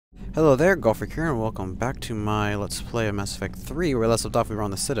Hello there, Golfer here, and welcome back to my Let's Play of Mass Effect 3, where last left off we were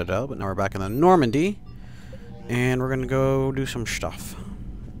on the Citadel, but now we're back in the Normandy, and we're gonna go do some stuff.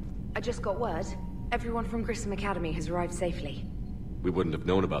 I just got word. Everyone from Grissom Academy has arrived safely. We wouldn't have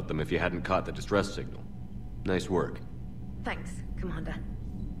known about them if you hadn't caught the distress signal. Nice work. Thanks, Commander.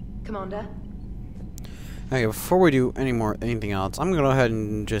 Commander? Okay, before we do anything else, I'm gonna go ahead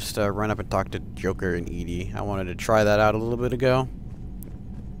and just run up and talk to Joker and Edie. I wanted to try that out a little bit ago.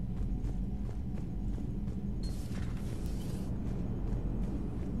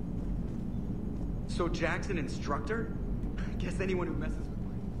 So Jack's an instructor? I guess anyone who messes with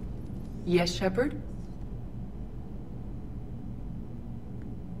my... Yes, Shepard?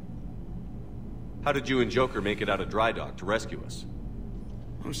 How did you and Joker make it out of dry dock to rescue us?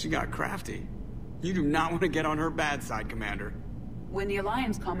 Oh, she got crafty. You do not want to get on her bad side, Commander. When the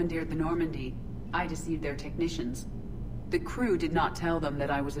Alliance commandeered the Normandy, I deceived their technicians. The crew did not tell them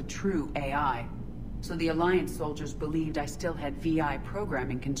that I was a true AI, so the Alliance soldiers believed I still had VI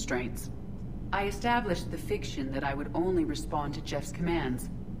programming constraints. I established the fiction that I would only respond to Jeff's commands,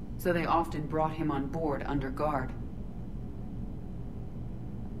 so they often brought him on board under guard.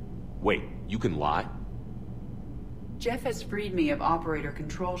 Wait, you can lie? Jeff has freed me of operator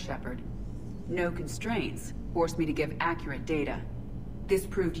control, Shepard. No constraints forced me to give accurate data. This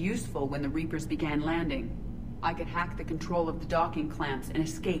proved useful when the Reapers began landing. I could hack the control of the docking clamps and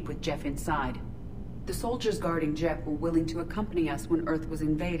escape with Jeff inside. The soldiers guarding Jeff were willing to accompany us when Earth was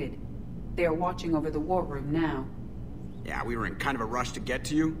invaded. They are watching over the war room now. Yeah, we were in kind of a rush to get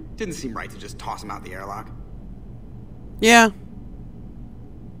to you. Didn't seem right to just toss him out the airlock. Yeah.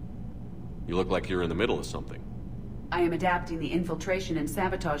 You look like you're in the middle of something. I am adapting the infiltration and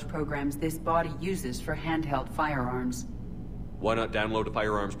sabotage programs this body uses for handheld firearms. Why not download a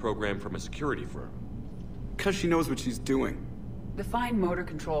firearms program from a security firm? Because she knows what she's doing. The fine motor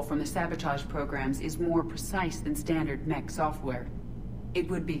control from the sabotage programs is more precise than standard mech software. It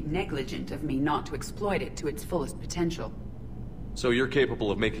would be negligent of me not to exploit it to its fullest potential. So you're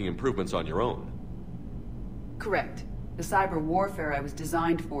capable of making improvements on your own? Correct. The cyber warfare I was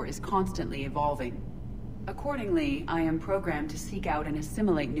designed for is constantly evolving. Accordingly, I am programmed to seek out and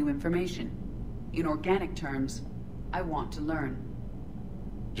assimilate new information. In organic terms, I want to learn.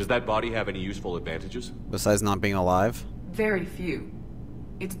 Does that body have any useful advantages? Besides not being alive? Very few.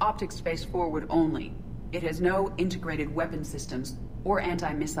 It's optic space forward only. It has no integrated weapon systems or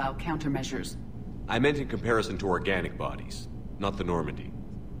anti-missile countermeasures. I meant in comparison to organic bodies, not the Normandy.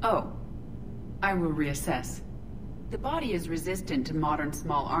 Oh. I will reassess. The body is resistant to modern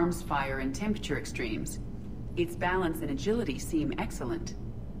small arms fire and temperature extremes. Its balance and agility seem excellent.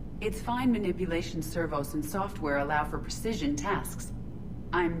 Its fine manipulation servos and software allow for precision tasks.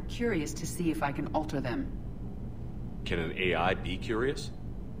 I'm curious to see if I can alter them. Can an AI be curious?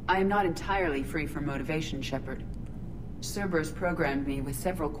 I am not entirely free from motivation, Shepard. Cerberus programmed me with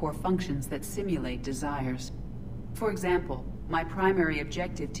several core functions that simulate desires. For example, my primary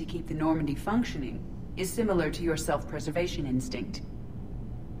objective to keep the Normandy functioning is similar to your self-preservation instinct.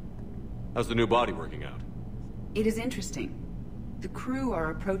 How's the new body working out? It is interesting. The crew are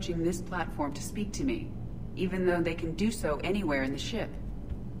approaching this platform to speak to me, even though they can do so anywhere in the ship.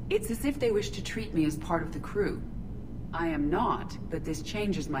 It's as if they wish to treat me as part of the crew. I am not, but this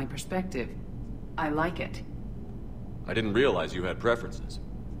changes my perspective. I like it. I didn't realize you had preferences.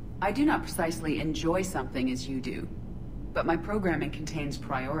 I do not precisely enjoy something as you do, but my programming contains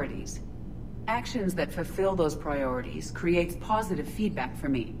priorities. Actions that fulfill those priorities creates positive feedback for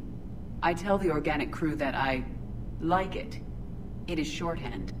me. I tell the organic crew that I like it. It is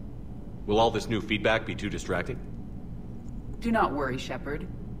shorthand. Will all this new feedback be too distracting? Do not worry, Shepard.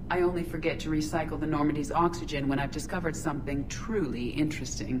 I only forget to recycle the Normandy's oxygen when I've discovered something truly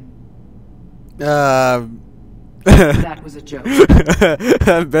interesting. That was a joke.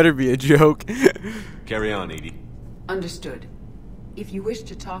 That better be a joke. Carry on, Edie. Understood. If you wish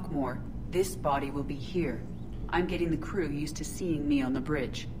to talk more, this body will be here. I'm getting the crew used to seeing me on the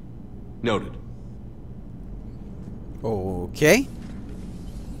bridge. Noted. Okay.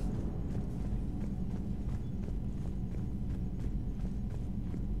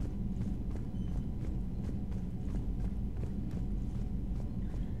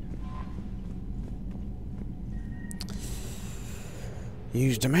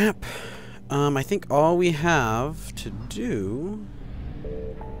 Used a map. I think all we have to do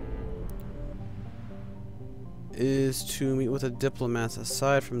is to meet with a diplomat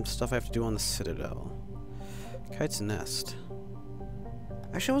aside from stuff I have to do on the Citadel. Kite's Nest.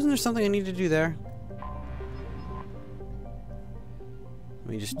 Actually, wasn't there something I need to do there? Let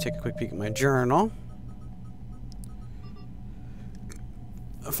me just take a quick peek at my journal.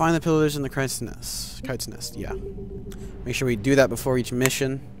 Find the pillars in the kite's nest. Kite's nest, yeah. Make sure we do that before each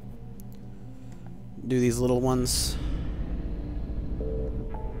mission. Do these little ones.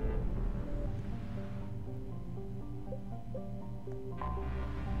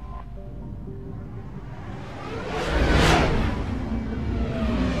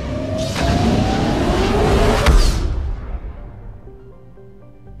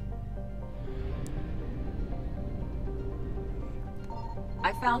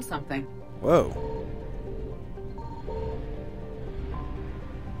 I found something. Whoa.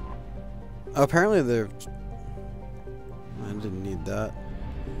 Apparently they're... I didn't need that.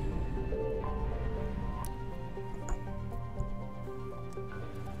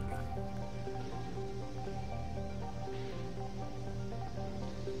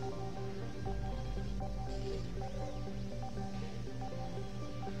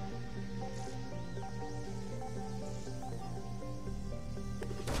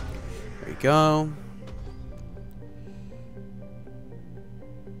 There you go.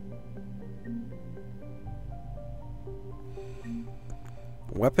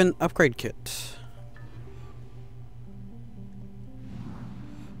 Weapon upgrade kit.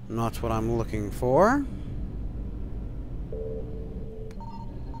 Not what I'm looking for.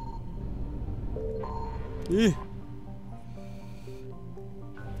 Good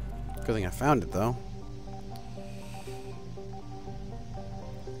thing I found it, though.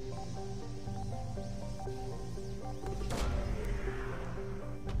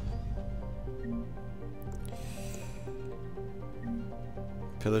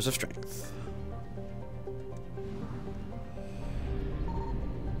 Pillars of Strength.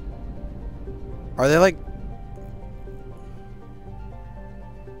 Are they like...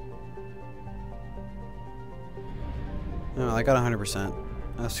 No, I got 100%.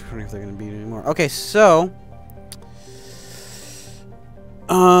 I was wondering if they're gonna beat it anymore. Okay, so...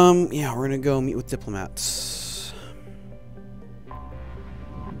 yeah, we're gonna go meet with diplomats.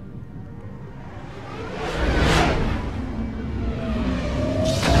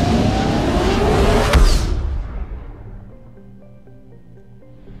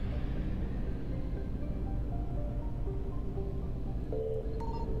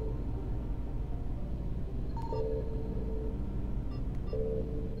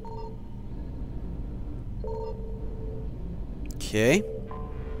 Okay.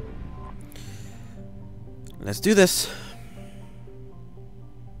 Let's do this.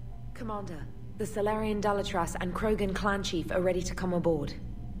 Commander, the Salarian Dalatras and Krogan clan chief are ready to come aboard.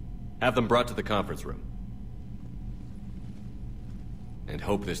 Have them brought to the conference room. And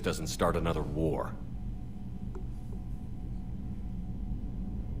hope this doesn't start another war.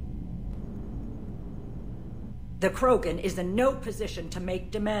 The Krogan is in no position to make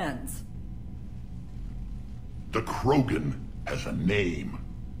demands. The Krogan has a name.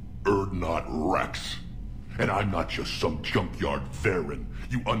 Urdnot Rex. And I'm not just some junkyard Varen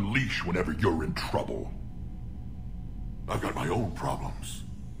you unleash whenever you're in trouble. I've got my own problems.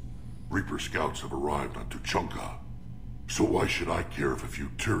 Reaper scouts have arrived on Tuchanka. So why should I care if a few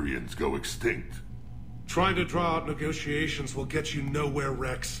Turians go extinct? Trying to draw out negotiations will get you nowhere,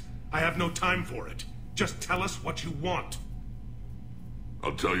 Rex. I have no time for it. Just tell us what you want.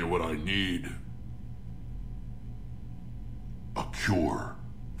 I'll tell you what I need. A cure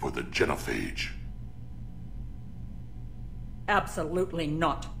for the genophage. Absolutely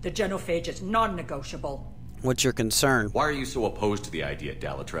not. The genophage is non-negotiable. What's your concern? Why are you so opposed to the idea,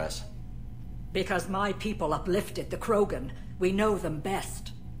 Dalatras? Because my people uplifted the Krogan. We know them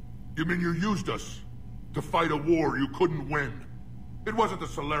best. You mean you used us to fight a war you couldn't win? It wasn't the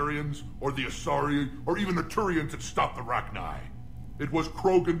Salarians, or the Asari, or even the Turians that stopped the Rachni. It was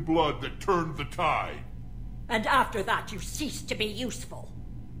Krogan blood that turned the tide. And after that, you ceased to be useful.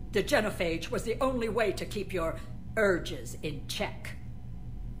 The genophage was the only way to keep your urges in check.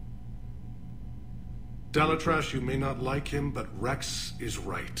 Dalatras, you may not like him, but Rex is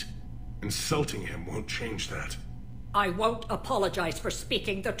right. Insulting him won't change that. I won't apologize for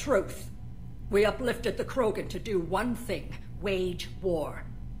speaking the truth. We uplifted the Krogan to do one thing: wage war.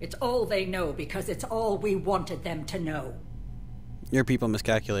 It's all they know because it's all we wanted them to know. Your people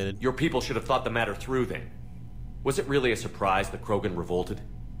miscalculated. Your people should have thought the matter through then. Was it really a surprise the Krogan revolted?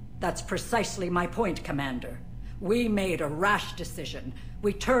 That's precisely my point, Commander. We made a rash decision.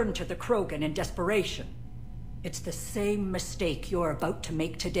 We turned to the Krogan in desperation. It's the same mistake you're about to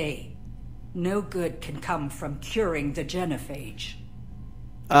make today. No good can come from curing the genophage.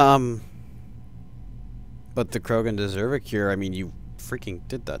 But the Krogan deserve a cure. I mean, you freaking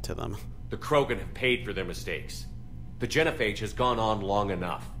did that to them. The Krogan have paid for their mistakes. The genophage has gone on long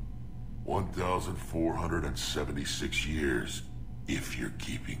enough. 1,476 years. If you're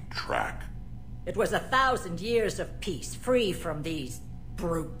keeping track. It was 1,000 years of peace, free from these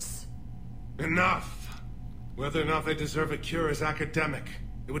brutes. Enough! Whether or not they deserve a cure is academic.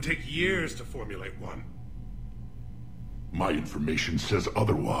 It would take years to formulate one. My information says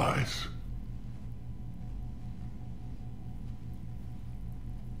otherwise.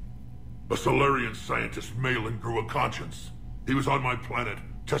 A Solarian scientist, Malin, grew a conscience. He was on my planet,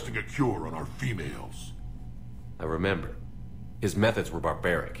 testing a cure on our females. I remember. His methods were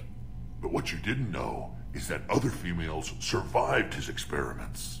barbaric. But what you didn't know is that other females survived his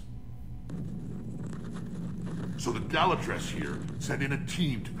experiments. So the Dalatress here sent in a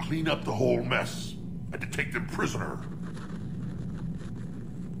team to clean up the whole mess, and to take them prisoner.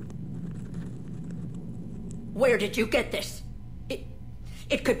 Where did you get this?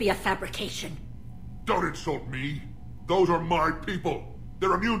 It could be a fabrication. Don't insult me. Those are my people.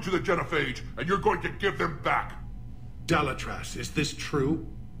 They're immune to the genophage, and you're going to give them back. Dalatrass, is this true?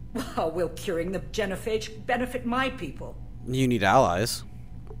 How will curing the genophage benefit my people? You need allies.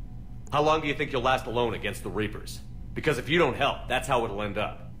 How long do you think you'll last alone against the Reapers? Because if you don't help, that's how it'll end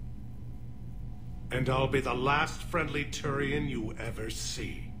up. And I'll be the last friendly Turian you ever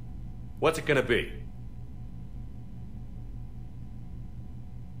see. What's it gonna be?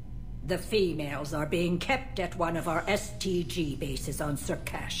 The females are being kept at one of our STG bases on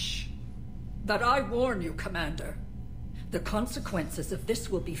Surkash. But I warn you, Commander. The consequences of this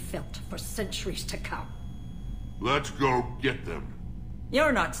will be felt for centuries to come. Let's go get them.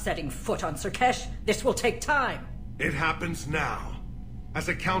 You're not setting foot on Surkash. This will take time. It happens now. As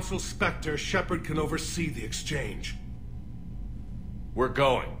a Council Spectre, Shepard can oversee the exchange. We're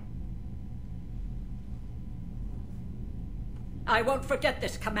going. I won't forget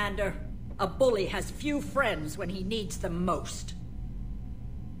this, Commander. A bully has few friends when he needs them most.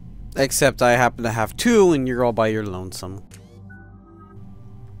 Except I happen to have 2 and you're all by your lonesome.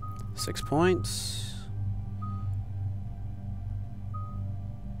 6 points.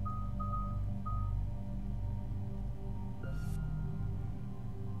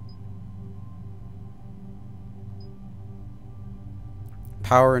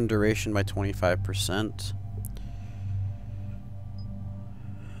 Power and duration by 25%.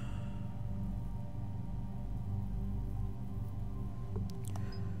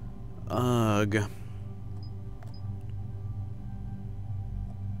 Ugh.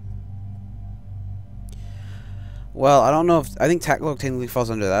 Well, I don't know if... I think tactical technically falls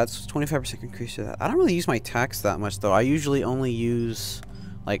under that. It's 25% increase to that. I don't really use my tax that much, though. I usually only use,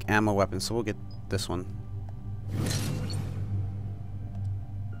 like, ammo weapons, so we'll get this one.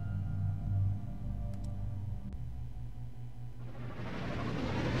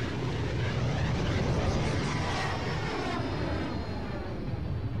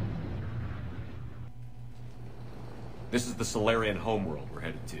 This is the Solarian homeworld we're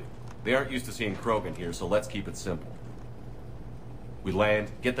headed to. They aren't used to seeing Krogan here, so let's keep it simple. We land,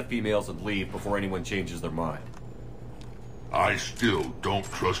 get the females, and leave before anyone changes their mind. I still don't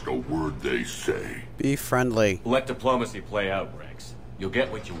trust a word they say. Be friendly. Let diplomacy play out, Rex. You'll get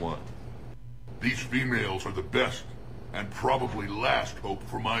what you want. These females are the best, and probably last hope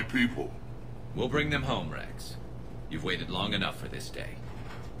for my people. We'll bring them home, Rex. You've waited long enough for this day.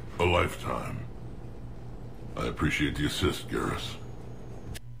 A lifetime. I appreciate the assist, Garrus.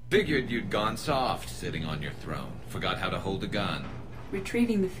 Figured you'd gone soft sitting on your throne. Forgot how to hold a gun.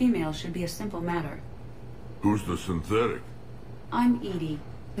 Retrieving the female should be a simple matter. Who's the synthetic? I'm Edie,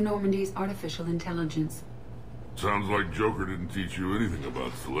 the Normandy's artificial intelligence. Sounds like Joker didn't teach you anything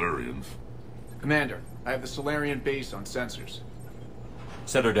about Solarians. Commander, I have the Solarian base on sensors.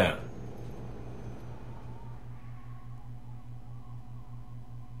 Set her down.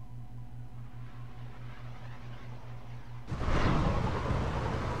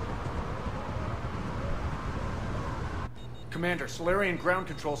 Commander, Solarian ground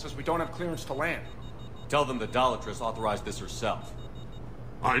control says we don't have clearance to land. Tell them the Dalatress authorized this herself.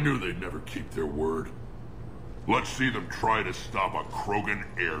 I knew they'd never keep their word. Let's see them try to stop a Krogan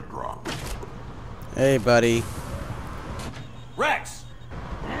airdrop. Hey, buddy. Rex!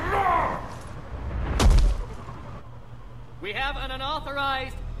 We have an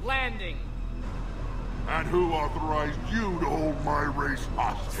unauthorized landing. And who authorized you to hold my race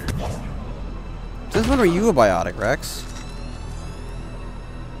hostage? Since when are you a biotic, Rex?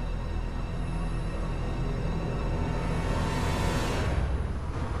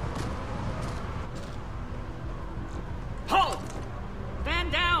 Halt!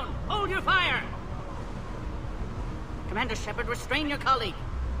 Stand down! Hold your fire! Commander Shepard, restrain your colleague.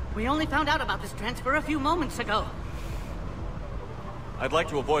 We only found out about this transfer a few moments ago. I'd like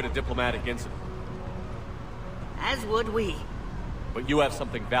to avoid a diplomatic incident. As would we. But you have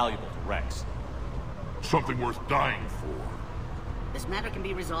something valuable to Rex. Something worth dying for. This matter can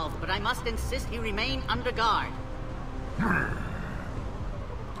be resolved, but I must insist he remain under guard.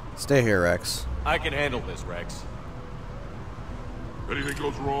 Stay here, Rex. I can handle this, Rex. Anything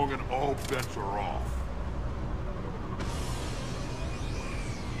goes wrong and all bets are off.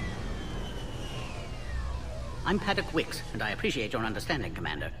 I'm Paddock Wicks, and I appreciate your understanding,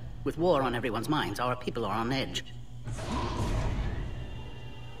 Commander. With war on everyone's minds, our people are on edge.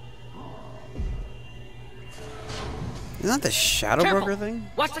 Isn't that the Shadow Broker thing?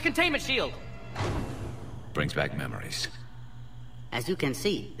 Watch the containment shield! Brings back memories. As you can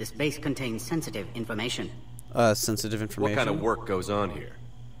see, this base contains sensitive information. Sensitive information? What kind of work goes on here?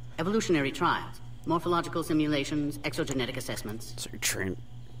 Evolutionary trials, morphological simulations, exogenetic assessments. So you're trained.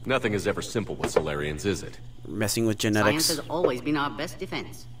 Nothing is ever simple with Solarians, is it? Messing with genetics. Science has always been our best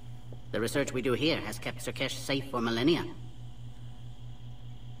defense. The research we do here has kept Surkesh safe for millennia.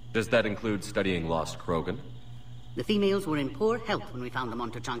 Does that include studying lost Krogan? The females were in poor health when we found them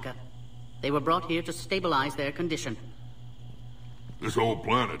on Tuchanka. They were brought here to stabilize their condition. This whole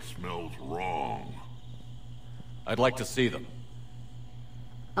planet smells wrong. I'd like to see them.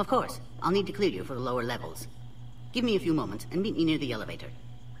 Of course. I'll need to clear you for the lower levels. Give me a few moments and meet me near the elevator.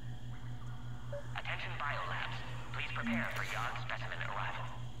 Attention biolabs. Please prepare for yon specimen arrival.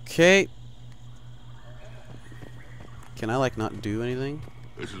 Okay. Can I, like, not do anything?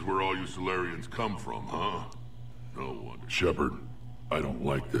 This is where all you Solarians come from, huh? No wonder. Shepard, I don't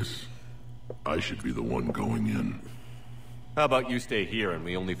like this. I should be the one going in. How about you stay here and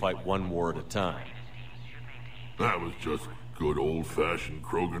we only fight one war at a time? That was just good old-fashioned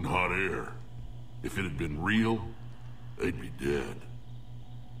Krogan hot air. If it had been real, they'd be dead.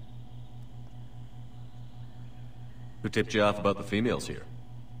 Who tipped you off about the females here?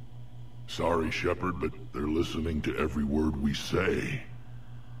 Sorry, Shepard, but they're listening to every word we say.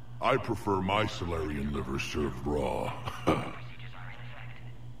 I prefer my Solarian liver served raw.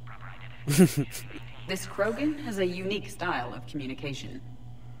 This Krogan has a unique style of communication.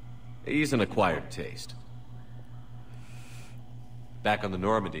 He's an acquired taste. Back on the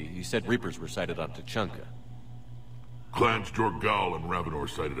Normandy, you said Reapers were sighted on Tuchanka. Clans Jorgal and Ravenor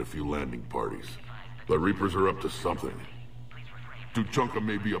sighted a few landing parties. The Reapers are up to something. Tuchanka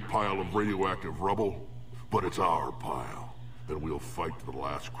may be a pile of radioactive rubble, but it's our pile. And we'll fight to the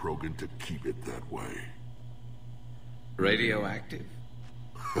last Krogan to keep it that way. Radioactive?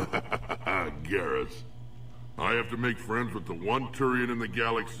 Garrus. I have to make friends with the one Turian in the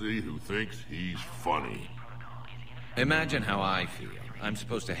galaxy who thinks he's funny. Imagine how I feel. I'm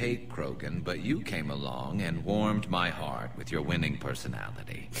supposed to hate Krogan, but you came along and warmed my heart with your winning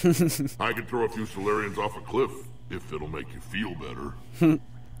personality. I could throw a few Solarians off a cliff, if it'll make you feel better.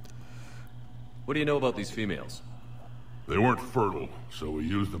 What do you know about these females? They weren't fertile, so we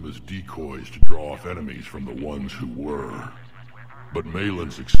used them as decoys to draw off enemies from the ones who were. But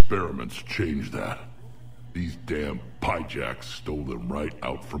Malin's experiments changed that. These damn Pyjaks stole them right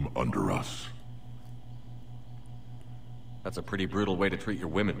out from under us. That's a pretty brutal way to treat your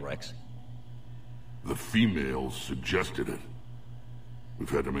women, Rex. The females suggested it. We've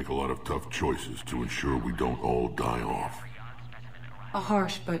had to make a lot of tough choices to ensure we don't all die off. A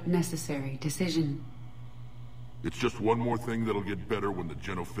harsh but necessary decision. It's just one more thing that'll get better when the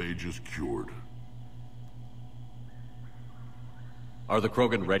genophage is cured. Are the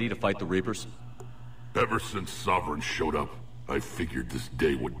Krogan ready to fight the Reapers? Ever since Sovereign showed up, I figured this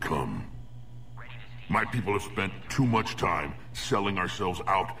day would come. My people have spent too much time selling ourselves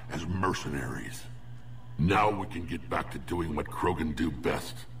out as mercenaries. Now we can get back to doing what Krogan do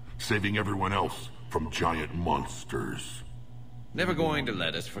best, saving everyone else from giant monsters. Never going to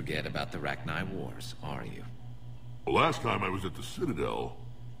let us forget about the Rachni Wars, are you? The last time I was at the Citadel,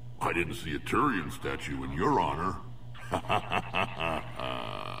 I didn't see a Turian statue in your honor.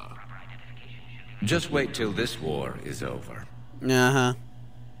 Just wait till this war is over. Uh-huh.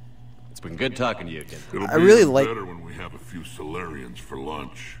 It's been good talking to you again. It'll I be really even like... better when we have a few Solarians for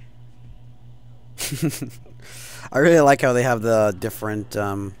lunch. I really like how they have the different,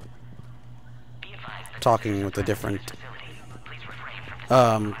 talking with the different,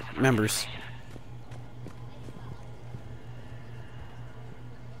 members.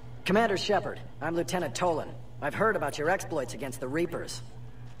 Commander Shepard, I'm Lieutenant Tolan. I've heard about your exploits against the Reapers.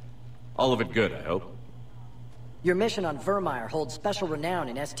 All of it good, I hope. Your mission on Vermeer holds special renown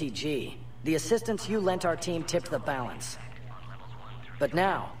in STG. The assistance you lent our team tipped the balance. But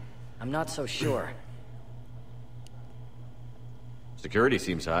now, I'm not so sure. Security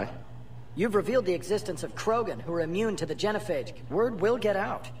seems high. You've revealed the existence of Krogan who are immune to the genophage. Word will get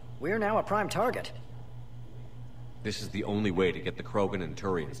out. We're now a prime target. This is the only way to get the Krogan and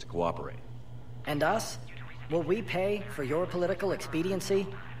Turians to cooperate. And us? Will we pay for your political expediency?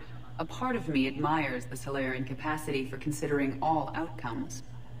 A part of me admires the Solarian capacity for considering all outcomes.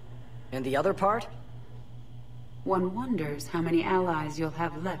 And the other part? One wonders how many allies you'll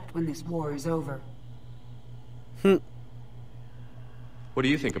have left when this war is over. What do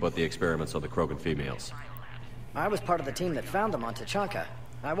you think about the experiments on the Krogan females? I was part of the team that found them on Tachanka.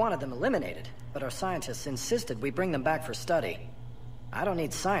 I wanted them eliminated, but our scientists insisted we bring them back for study. I don't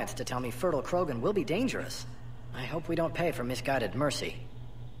need science to tell me fertile Krogan will be dangerous. I hope we don't pay for misguided mercy.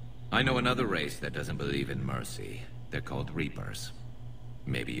 I know another race that doesn't believe in mercy. They're called Reapers.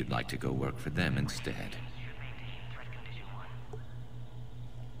 Maybe you'd like to go work for them instead.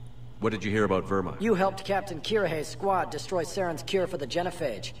 What did you hear about Verma? You helped Captain Kirihei's squad destroy Saren's cure for the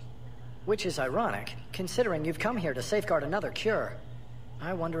genophage. Which is ironic, considering you've come here to safeguard another cure.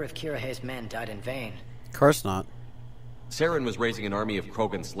 I wonder if Kirihei's men died in vain. Of course not. Saren was raising an army of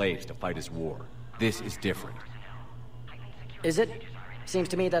Krogan slaves to fight his war. This is different. Is it? Seems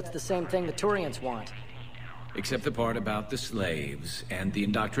to me that's the same thing the Turians want. Except the part about the slaves, and the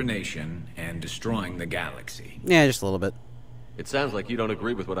indoctrination, and destroying the galaxy. Yeah, just a little bit. It sounds like you don't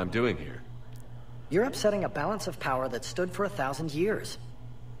agree with what I'm doing here. You're upsetting a balance of power that stood for 1,000 years.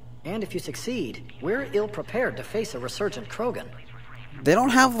 And if you succeed, we're ill-prepared to face a resurgent Krogan. They don't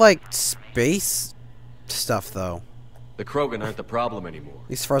have, like, space stuff, though. The Krogan aren't the problem anymore. At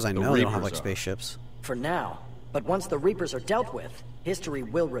least as far as I know, they don't have, like, Reapers are. spaceships. For now. But once the Reapers are dealt with, history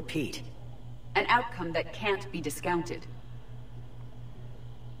will repeat. An outcome that can't be discounted.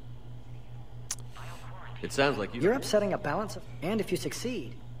 It sounds like You're upsetting a balance of... And if you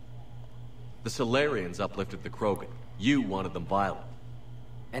succeed... The Solarians uplifted the Krogan. You wanted them violent.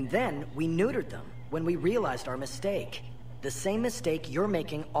 And then we neutered them when we realized our mistake. The same mistake you're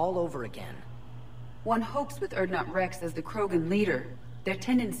making all over again. One hopes with Urdnot Rex as the Krogan leader, their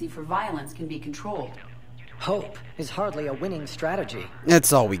tendency for violence can be controlled. Hope is hardly a winning strategy.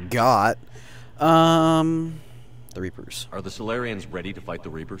 That's all we got. The Reapers. Are the Solarians ready to fight the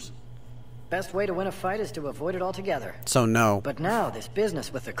Reapers? Best way to win a fight is to avoid it altogether. So no. But now, this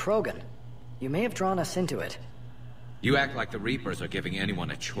business with the Krogan. You may have drawn us into it. You act like the Reapers are giving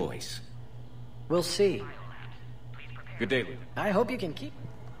anyone a choice. We'll see. Good day, Luke. I hope you can keep...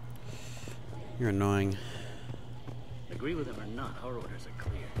 You're annoying. Agree with him or not, our orders are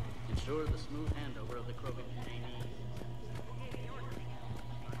clear. Ensure the smooth handover of the Krogan detainees.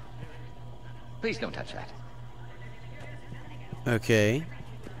 Please don't touch that. Okay.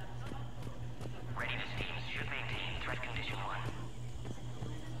 Readiness teams should maintain threat condition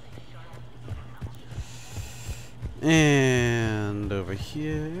 1. And over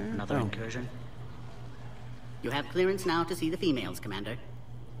here... Another incursion? You have clearance now to see the females, Commander.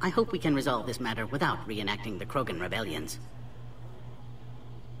 I hope we can resolve this matter without reenacting the Krogan rebellions.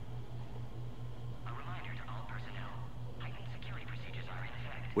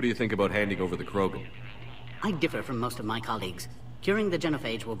 What do you think about handing over the Krogan? I differ from most of my colleagues. Curing the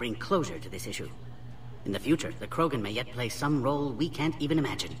genophage will bring closure to this issue. In the future, the Krogan may yet play some role we can't even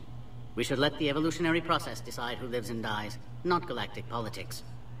imagine. We should let the evolutionary process decide who lives and dies, not galactic politics.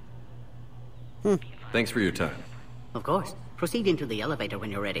 Thanks for your time. Of course. Proceed into the elevator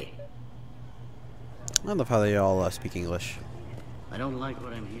when you're ready. I love how they all speak English. I don't like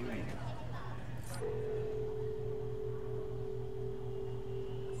what I'm hearing.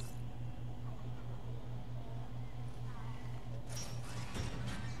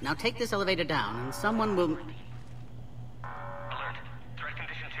 Now take this elevator down, and someone will... Alert. Threat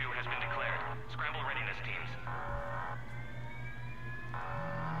condition 2 has been declared. Scramble readiness teams.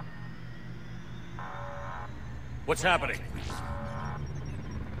 What's happening?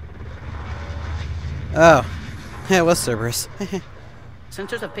 Oh. Yeah, it was Cerberus.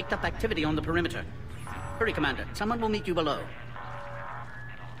 Sensors have picked up activity on the perimeter. Hurry, Commander. Someone will meet you below.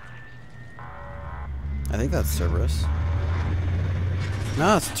 I think that's Cerberus.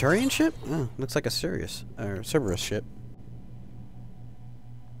 No, it's a Turian ship? Oh, looks like a Cerberus ship.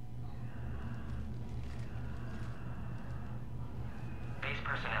 Base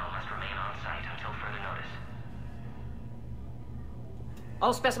personnel must remain on site until further notice.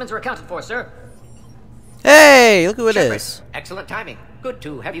 All specimens are accounted for, sir. Hey, look who it is. Excellent timing. Good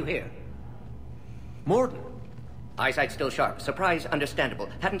to have you here. Morden. Eyesight still sharp. Surprise understandable.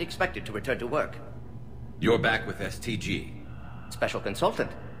 Hadn't expected to return to work. You're back with STG. Special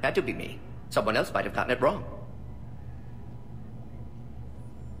consultant. Had to be me. Someone else might have gotten it wrong.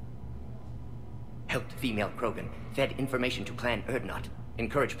 Helped female Krogan. Fed information to Clan Urdnot.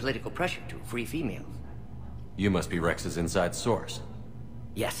 Encouraged political pressure to free females. You must be Rex's inside source.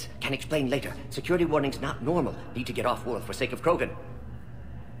 Yes, can explain later. Security warnings not normal. Need to get off-world for sake of Krogan.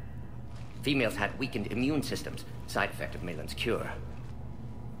 Females had weakened immune systems. Side effect of Malin's cure.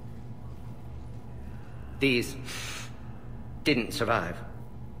 These didn't survive.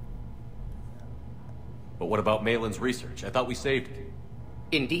 But what about Malin's research? I thought we saved it.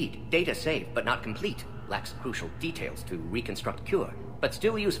 Indeed, data saved, but not complete. Lacks crucial details to reconstruct cure, but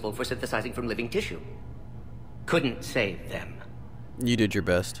still useful for synthesizing from living tissue. Couldn't save them. You did your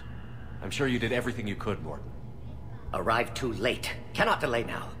best. I'm sure you did everything you could, Morton. Arrived too late. Cannot delay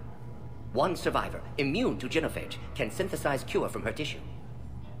now. One survivor, immune to genophage, can synthesize cure from her tissue.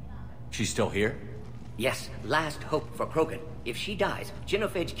 She's still here? Yes, last hope for Krogan. If she dies,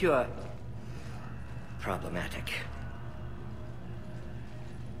 genophage cure... problematic.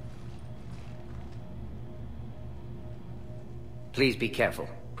 Please be careful.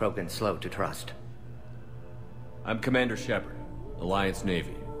 Krogan's slow to trust. I'm Commander Shepard, Alliance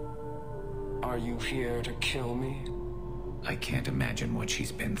Navy. Are you here to kill me? I can't imagine what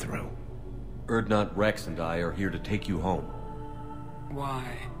she's been through. Urdnot, Rex, and I are here to take you home. Why?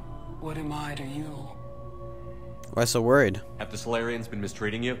 What am I to you? Why so worried? Have the Solarians been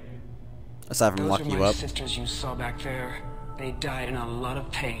mistreating you? Aside from locking you Those are my up. sisters you saw back there. They died in a lot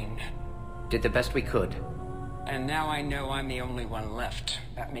of pain. Did the best we could. And now I know I'm the only one left.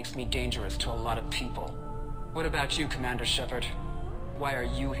 That makes me dangerous to a lot of people. What about you, Commander Shepard? Why are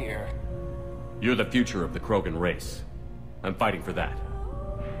you here? You're the future of the Krogan race. I'm fighting for that.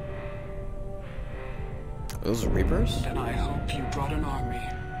 Those Reapers? Then I hope you brought an army.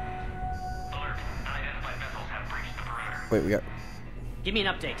 Wait, we got... Give me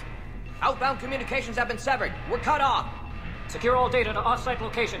an update. Outbound communications have been severed. We're cut off. Secure all data to off-site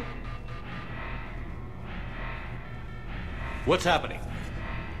location. What's happening?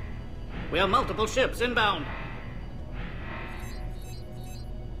 We have multiple ships inbound.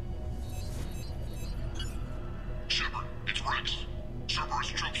 Shepard, it's Rex. Cerberus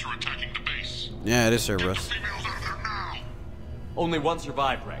troops are attacking the base. Yeah, it is Cerberus. Females out of there now. Only one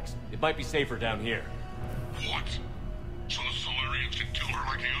survived, Rex. It might be safer down here. What? So the Solarians can kill her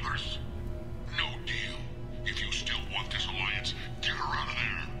like the others? No deal. If you still want this alliance, get her out of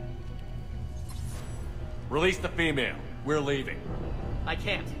there. Release the female. We're leaving. I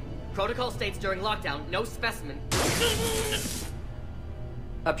can't. Protocol states during lockdown, no specimen.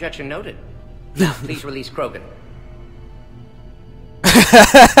 Objection noted. Please release Krogan.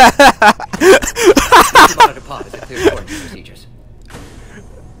 Monitor pod as it clears quarantine procedures.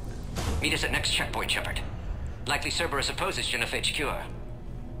 Meet us at next checkpoint, Shepard. Likely Cerberus opposes genophage cure.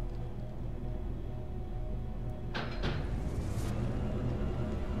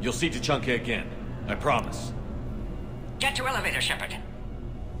 You'll see Tuchanka again. I promise. Get to elevator, Shepard.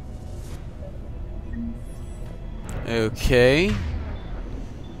 Okay.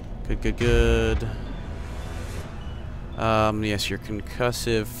 Good. Yes, you're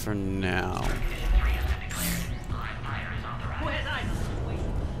concussive for now.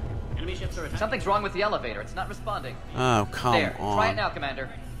 Something's wrong with the elevator. It's not responding. Oh, come there. on. Try it now, Commander.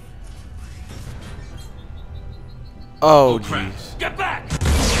 Oh, jeez. Get back!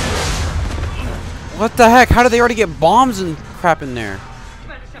 What the heck? How did they already get bombs and crap in there?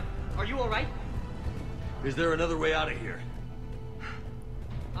 Commander Shepard, are you alright? Is there another way out of here?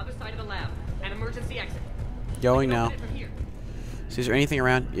 Other side of the lab. An emergency exit. Going now. See, is there anything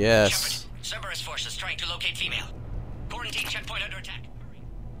around? Yes. Shepard, Cerberus forces trying to locate female. Quarantine checkpoint under attack.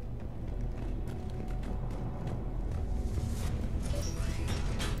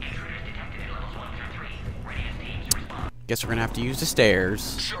 Guess we're gonna have to use the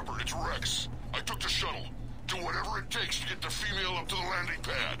stairs. Shepard, it's Rex. I took the shuttle. Do whatever it takes to get the female up to the landing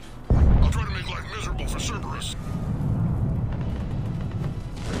pad. I'll try to make life miserable for Cerberus.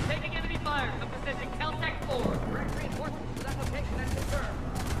 Taking enemy fire. I'm presenting Caltech 4. Direct reinforcements to that location and confirmed.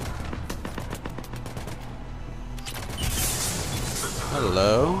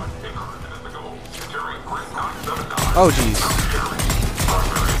 Hello. Oh, jeez.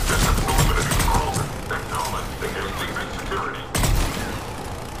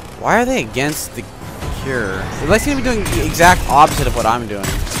 Why are they against the cure? They seem to be doing the exact opposite of what I'm doing.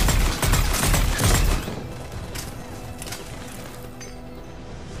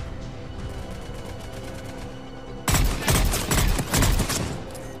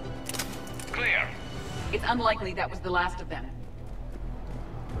 Clear. It's unlikely that was the last of them.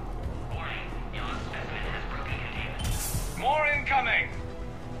 More incoming!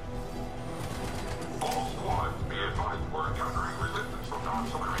 All squads, be advised we're encountering resistance from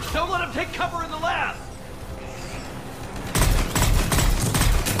non-Solarians. Don't let him take cover in the lab!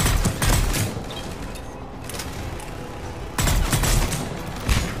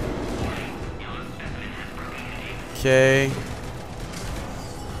 Okay.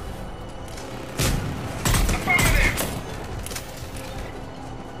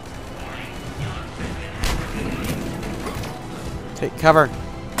 Take cover.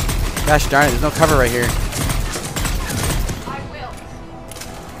 Gosh darn it, there's no cover right here.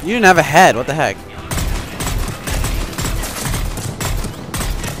 You didn't have a head, what the heck?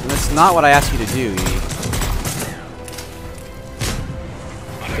 And that's not what I asked you to do, Yi.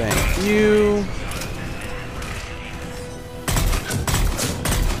 Thank you.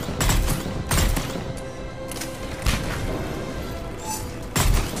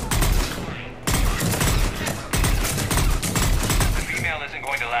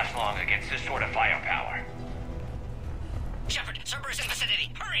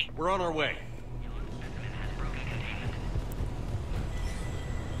 We're on our way.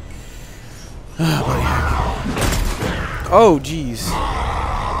 Oh, jeez.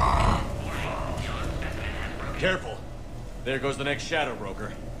 Careful. There goes the next shadow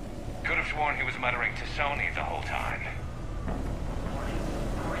broker. Could have sworn he was muttering to Sony the whole time.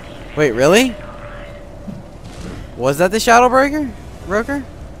 Wait, really? Was that the shadow broker?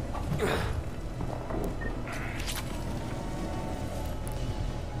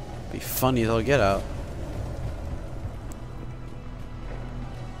 Be funny as all get out.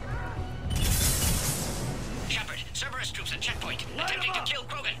 Shepard, Cerberus troops at checkpoint. Attempting to kill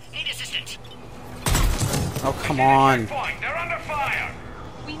Krogan. Need assistance. Oh, come on. They're under fire.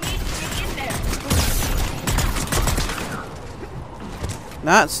 We need to get in there.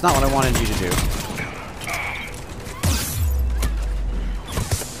 That's not what I wanted you to do.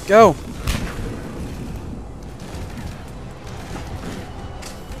 Go.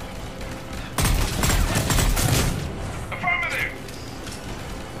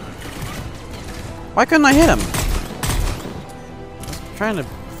 Why couldn't I hit him? I was trying to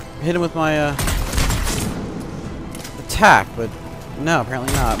hit him with my attack, but no,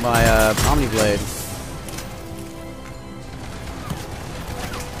 apparently not. My Omni Blade.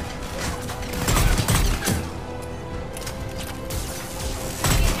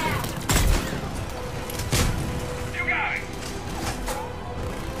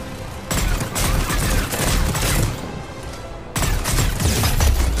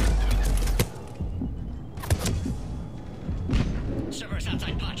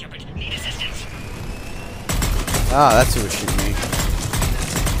 Ah, that's who was shooting me.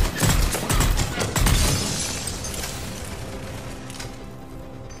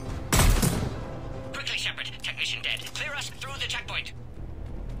 Quickly, Shepard. Technician dead. Clear us through the checkpoint.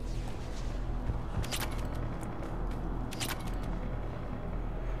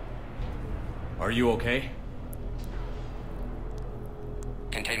 Are you okay?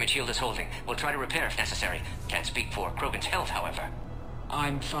 Containment shield is holding. We'll try to repair if necessary. Can't speak for Krogan's health, however.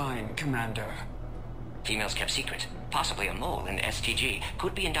 I'm fine, Commander. Females kept secret. Possibly a mole in STG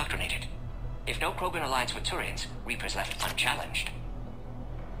could be indoctrinated. If no Krogan aligns with Turians, Reapers left unchallenged.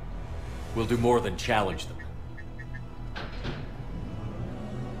 We'll do more than challenge them.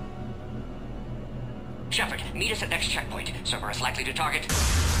 Shepard, meet us at next checkpoint. Cerberus likely to target.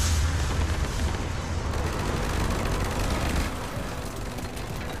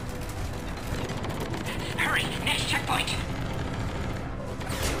 Hurry! Next checkpoint!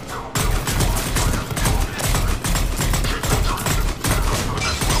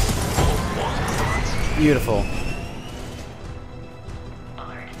 Beautiful.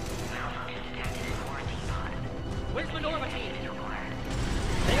 Where's the Norma team?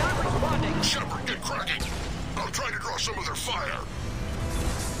 They aren't responding. Shepard, get cracking. I'll try to draw some of their fire.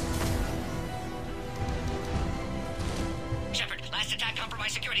 Shepard, last attack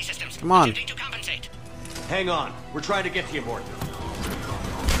compromised security systems. Come on. Attempting to compensate. Hang on. We're trying to get to you, Morton.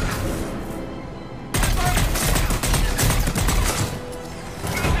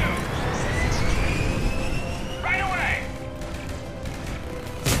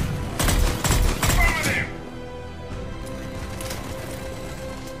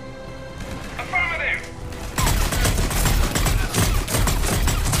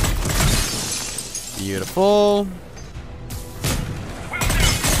 Beautiful.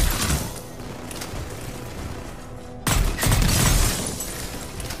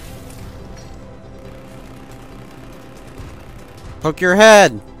 Poke your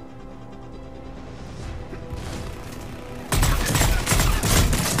head.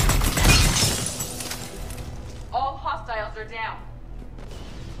 All hostiles are down.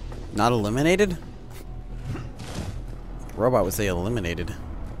 Not eliminated? Robot would say eliminated.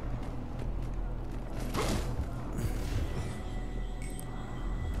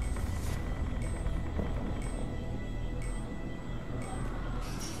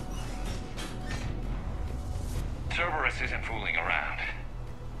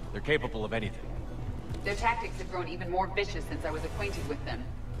 They're capable of anything. Their tactics have grown even more vicious since I was acquainted with them.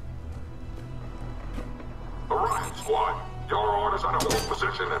 Orion Squad, your orders on a hold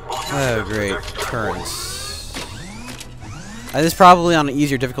position and oh, great. Currents. This is probably on an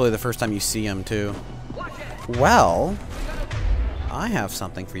easier difficulty the first time you see him, too. Well, I have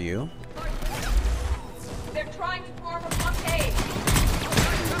something for you. They're trying to form a blockade.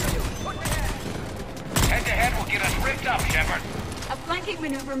 Head-to-head will get us ripped up, Shepard. A flanking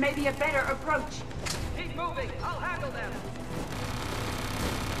maneuver may be a better approach. Keep moving. I'll handle them.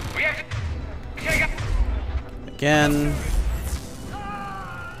 We have to take up. Again.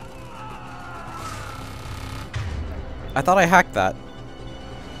 I thought I hacked that.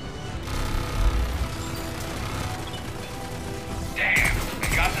 Damn, we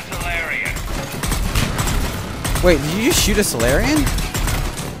got the Solarian. Wait, did you just shoot a Solarian?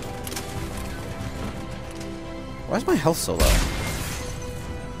 Why is my health so low?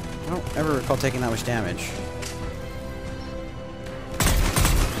 I don't ever recall taking that much damage.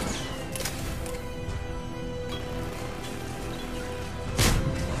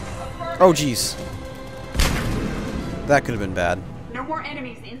 Oh, jeez. That could have been bad. No more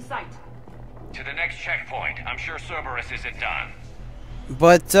enemies in sight. To the next checkpoint. I'm sure Cerberus isn't done.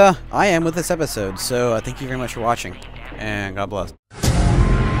 But I am with this episode, so thank you very much for watching, and God bless.